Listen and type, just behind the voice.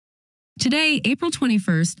Today, April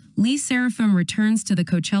 21st, SSERAFIM returns to the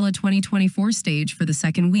Coachella 2024 stage for the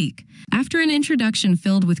second week. After an introduction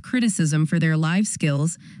filled with criticism for their live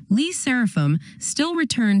skills, SSERAFIM still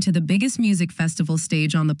returned to the biggest music festival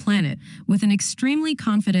stage on the planet with an extremely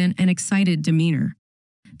confident and excited demeanor.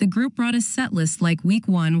 The group brought a setlist like Week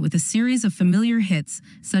 1 with a series of familiar hits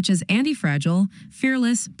such as Anti-Fragile,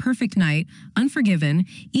 Fearless, Perfect Night, Unforgiven,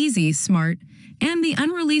 Easy, Smart, and the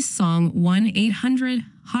unreleased song 1-800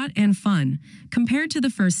 Hot and Fun. Compared to the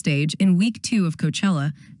first stage in Week 2 of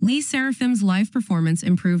Coachella, SSERAFIM's live performance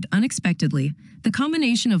improved unexpectedly. The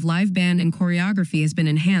combination of live band and choreography has been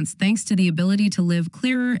enhanced thanks to the ability to live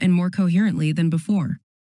clearer and more coherently than before.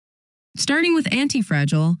 Starting with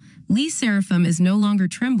Anti-Fragile, SSERAFIM is no longer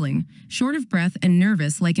trembling, short of breath and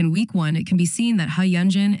nervous like in Week 1. It can be seen that Ha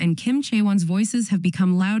Yeonjun and Kim Chaewon's voices have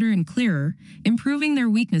become louder and clearer, improving their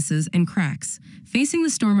weaknesses and cracks. Facing the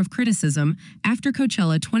storm of criticism after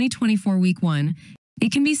Coachella 2024 Week 1,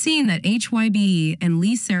 it can be seen that HYBE and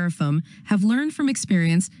SSERAFIM have learned from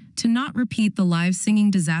experience to not repeat the live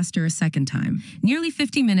singing disaster a second time. Nearly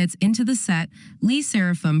 50 minutes into the set,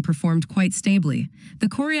 SSERAFIM performed quite stably. The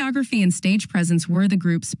choreography and stage presence were the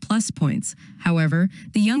group's plus points. However,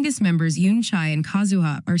 the youngest members Yoon Chai and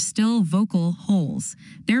Kazuha are still vocal holes.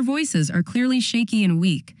 Their voices are clearly shaky and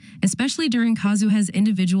weak, especially during Kazuha's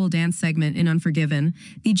individual dance segment in Unforgiven.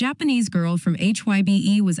 The Japanese girl from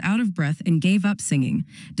HYBE was out of breath and gave up singing.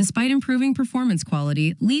 Despite improving performance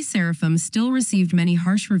quality, SSERAFIM still received many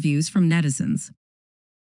harsh reviews from netizens.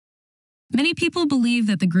 Many people believe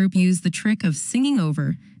that the group used the trick of singing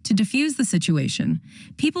over to diffuse the situation.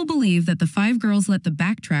 People believe that the five girls let the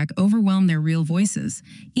backtrack overwhelm their real voices.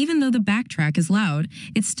 Even though the backtrack is loud,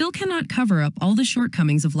 it still cannot cover up all the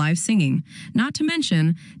shortcomings of live singing. Not to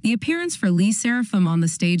mention, the appearance for SSERAFIM on the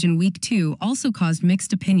stage in Week 2 also caused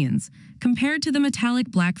mixed opinions. Compared to the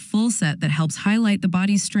metallic black full set that helps highlight the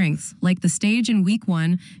body's strengths, like the stage in Week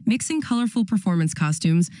 1, mixing colorful performance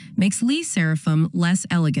costumes makes SSERAFIM less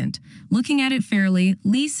elegant. Looking at it fairly,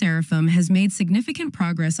 SSERAFIM has made significant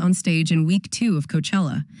progress on stage in Week 2 of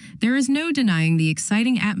Coachella. There is no denying the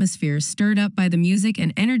exciting atmosphere stirred up by the music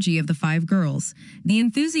and energy of the five girls. The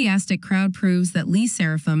enthusiastic crowd proves that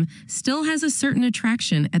SSERAFIM still has a certain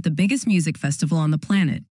attraction at the biggest music festival on the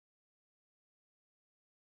planet.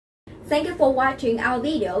 Thank you for watching our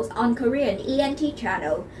videos on Korean ENT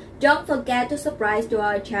channel. Don't forget to subscribe to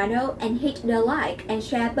our channel and hit the like and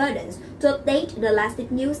share buttons to update the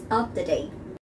latest news of the day.